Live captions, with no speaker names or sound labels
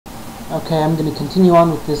Okay, I'm going to continue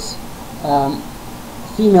on with this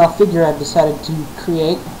female figure I've decided to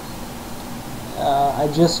create.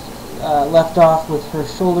 I just left off with her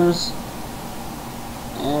shoulders,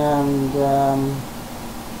 and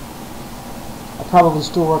I'll probably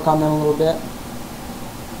still work on them a little bit.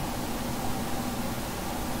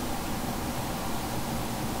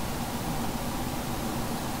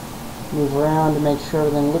 Move around to make sure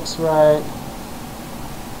everything looks right.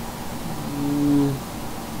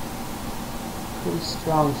 Pretty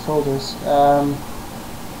strong shoulders.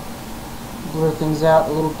 Blur things out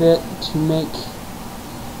a little bit to make.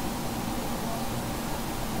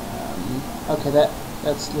 Okay,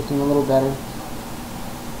 that's looking a little better.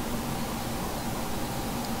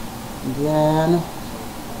 And then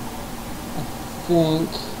I think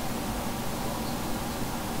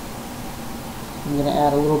I'm going to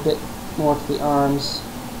add a little bit more to the arms.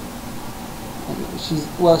 And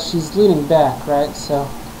she's leaning back, right? So,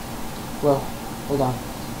 well, hold on.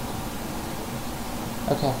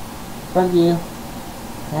 Okay, front view.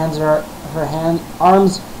 Her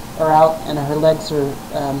arms are out and her legs are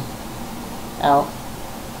out,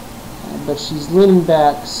 but she's leaning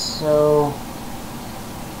back. So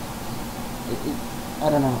I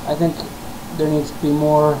don't know. I think there needs to be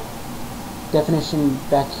more definition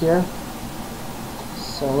back here.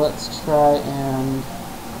 So let's try and,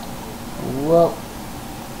 whoa.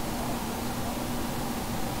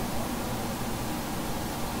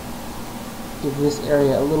 Give this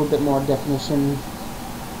area a little bit more definition.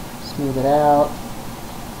 Smooth it out.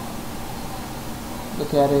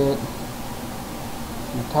 Look at it.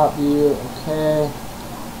 From the top view, okay.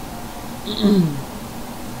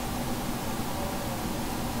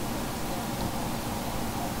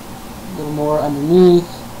 A little more underneath.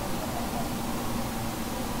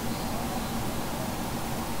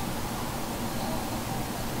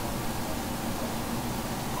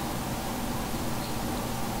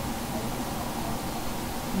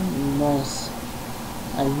 Nice.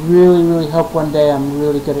 I really hope one day I'm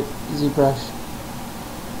really good at Zbrush,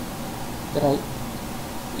 that I,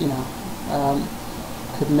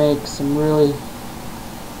 could make some really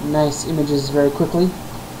nice images very quickly.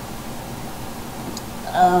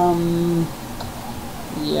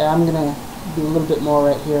 Yeah, I'm gonna do a little bit more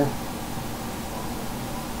right here.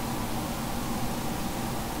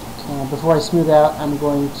 Okay, before I smooth out, I'm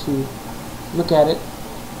going to look at it.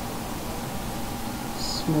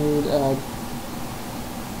 Smooth.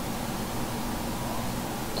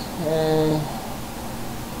 Okay.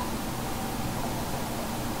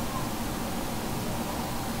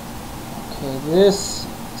 Okay, this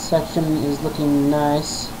section is looking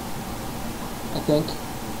nice, I think.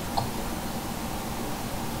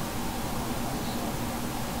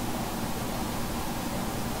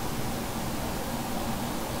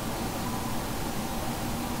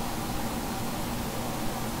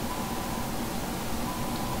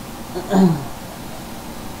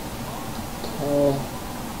 Okay.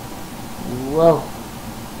 Whoa.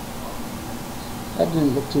 That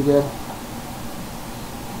didn't look too good.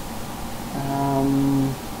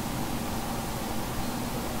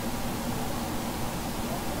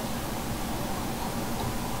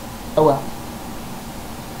 Oh well.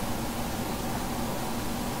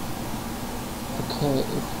 Okay,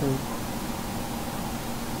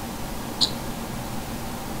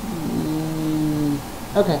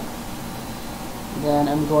 okay. Then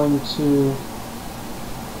I'm going to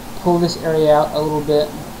pull this area out a little bit.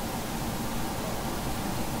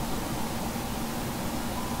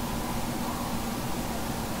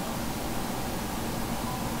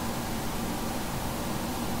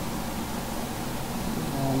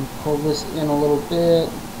 And pull this in a little bit.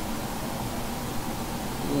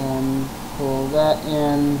 And pull that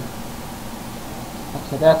in.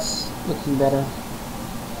 Okay, that's looking better.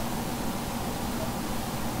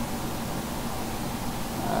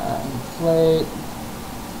 Inflate.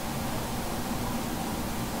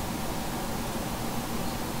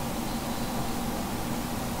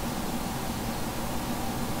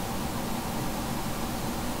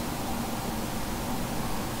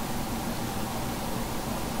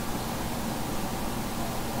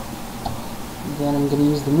 Then I'm going to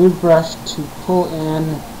use the move brush to pull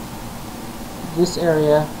in this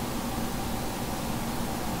area.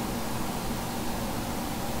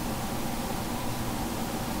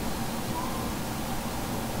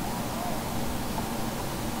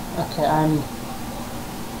 Okay, I'm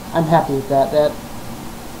happy with that.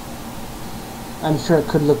 I'm sure it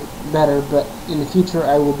could look better, but in the future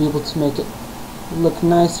I will be able to make it look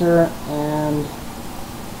nicer. And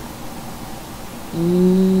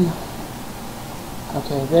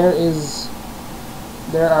okay,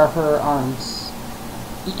 there are her arms.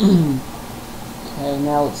 Okay,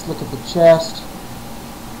 now let's look at the chest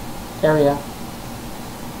area,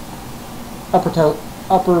 upper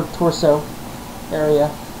torso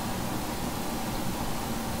area,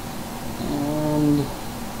 and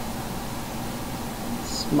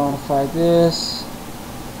let's modify this.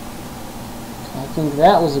 I think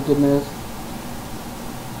that was a good move.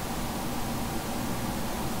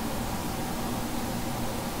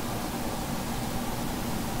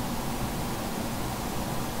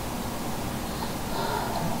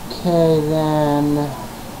 Okay, then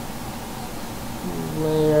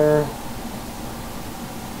layer.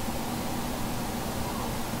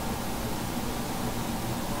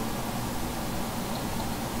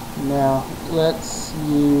 Now let's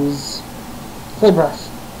use Zbrush.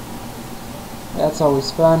 That's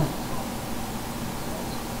always fun.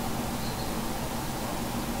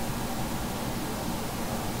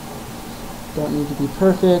 Don't need to be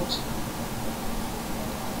perfect.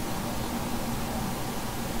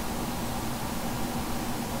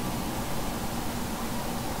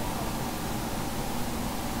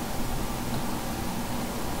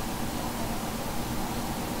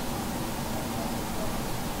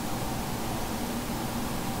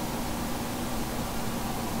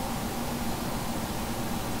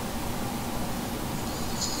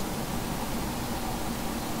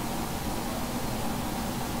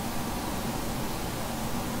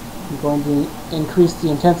 I'm going to increase the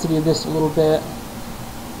intensity of this a little bit.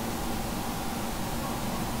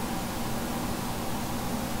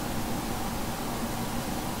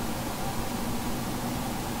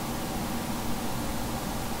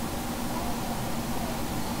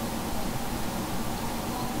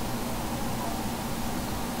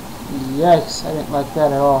 Yikes, I didn't like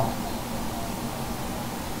that at all.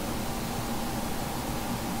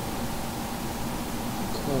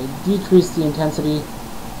 Okay, decrease the intensity.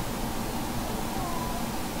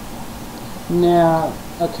 Now,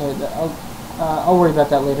 okay, I'll worry about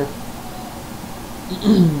that later.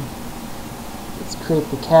 Let's create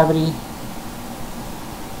the cavity.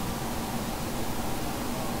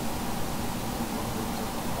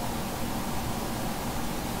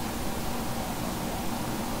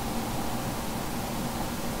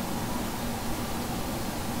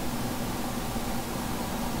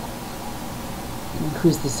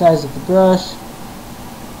 Increase the size of the brush.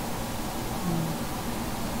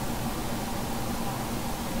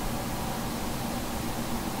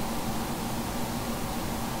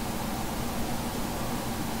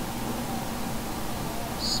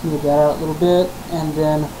 Smooth that out a little bit, and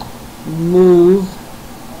then move,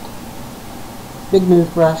 big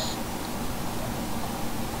move brush.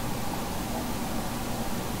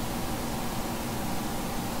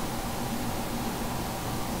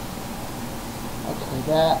 Okay,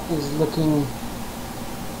 that is looking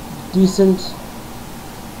decent.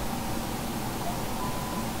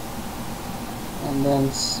 And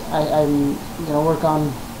then I'm going to work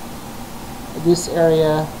on this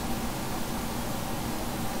area.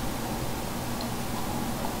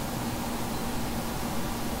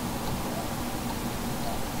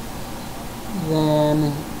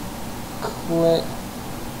 Then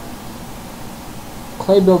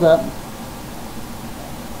clay buildup.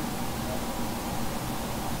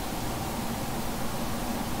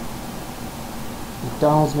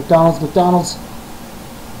 McDonald's.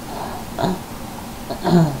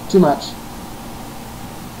 Too much.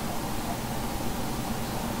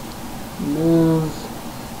 Move.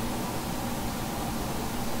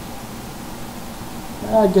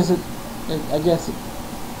 I guess it.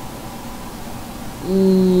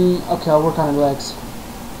 Okay, I'll work on her legs.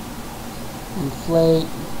 Inflate.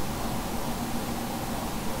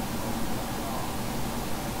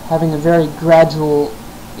 Having a very gradual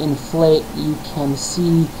inflate, you can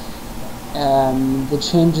see the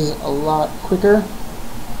changes a lot quicker,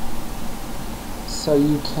 so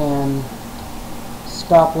you can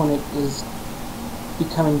stop when it is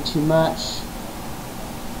becoming too much.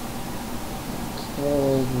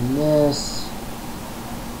 Okay, then this.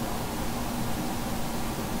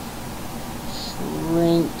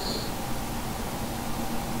 Shrink.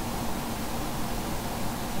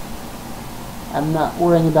 I'm not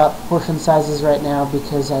worrying about proportion sizes right now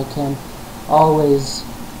because I can always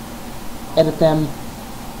edit them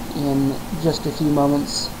in just a few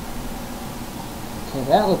moments. Okay,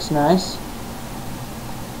 that looks nice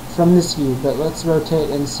from this view, but let's rotate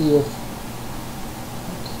and see if...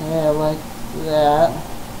 Okay, I like that,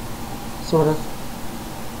 sort of.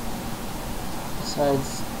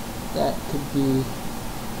 Besides, that could be...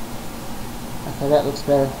 Okay, that looks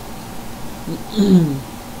better.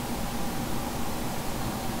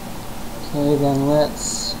 Okay, then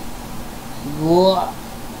let's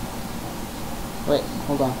Wait,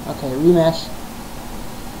 hold on. Okay, remesh.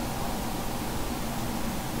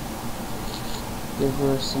 Give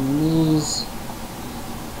her some knees.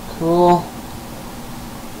 Cool.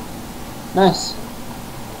 Nice.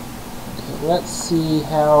 Okay, let's see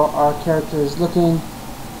how our character is looking.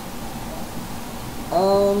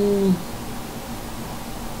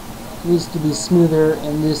 Needs to be smoother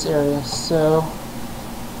in this area, so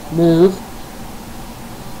move.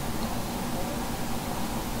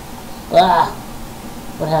 Ah!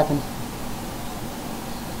 What happened?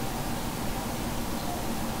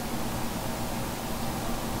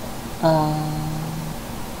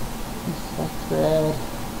 Reflect red.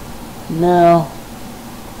 No.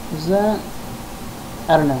 Is that?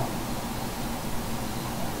 I don't know.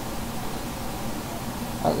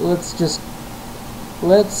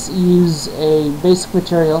 Let's use a basic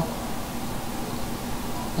material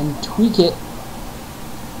and tweak it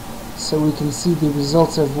so we can see the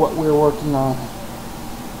results of what we're working on.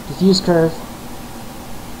 Diffuse curve.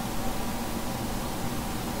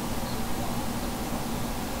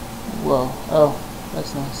 Whoa. Oh,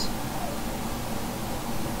 that's nice.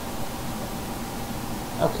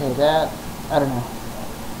 Okay, that, I don't know.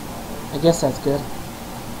 I guess that's good.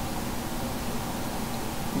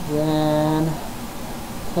 Then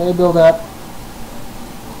clay build up.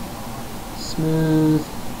 Smooth.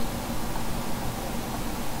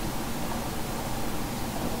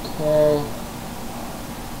 Okay.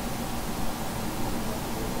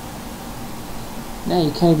 Now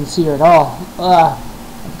you can't even see her at all.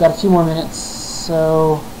 I've got a few more minutes,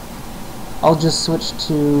 so I'll just switch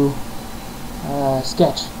to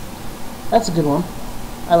sketch. That's a good one.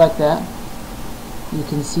 I like that. You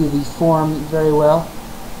can see the form very well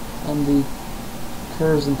and the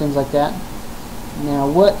curves and things like that. Now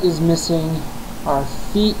what is missing are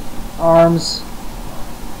feet, arms.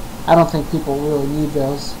 I don't think people really need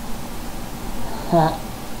those.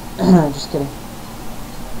 Just kidding.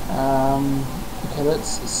 Okay, let's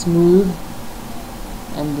smooth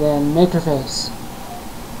and then make her face.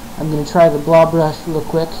 I'm going to try the blob brush real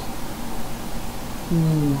quick.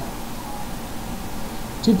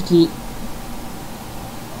 Too petite.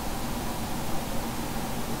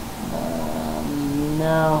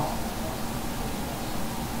 No.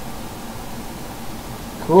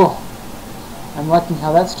 Cool. I'm liking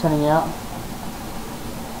how that's turning out.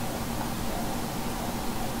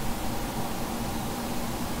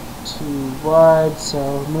 Too wide,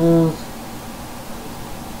 so move.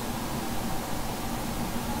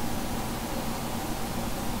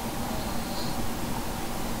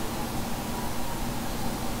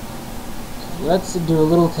 Let's do a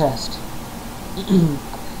little test.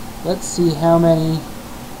 Let's see how many.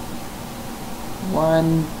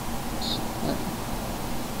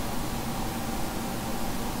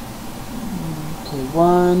 Okay,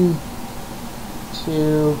 1,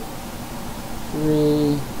 2,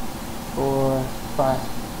 3, 4, 5.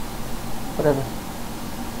 Whatever.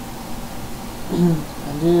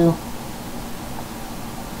 Undo.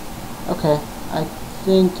 Okay, I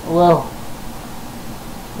think. Whoa.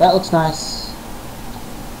 That looks nice.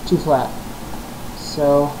 Too flat.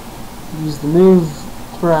 So use the move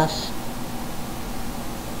brush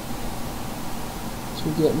to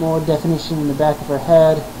get more definition in the back of her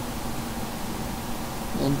head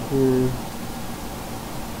and her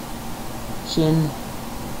chin.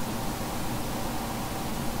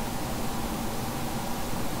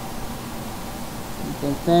 You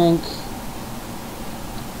can think.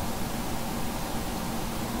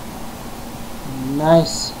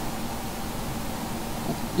 Nice.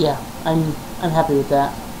 Yeah, I'm happy with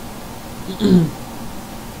that.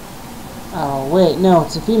 Oh wait, no,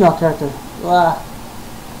 it's a female character.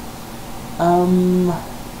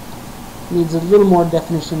 Needs a little more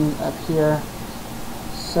definition up here,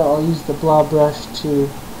 so I'll use the blob brush to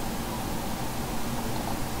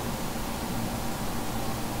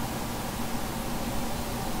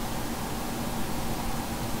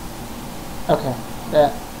okay,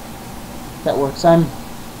 that works. I'm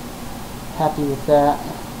happy with that.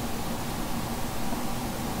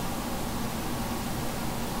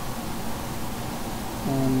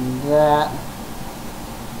 And that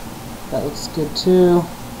looks good too.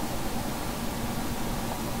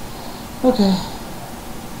 Okay.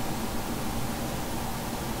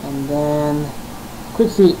 And then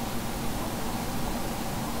quick feet.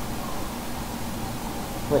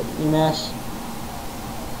 Wait, remesh.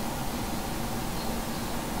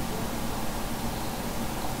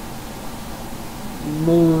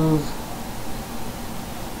 Move.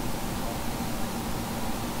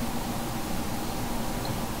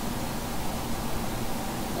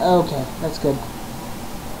 Okay, that's good.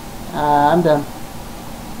 I'm done.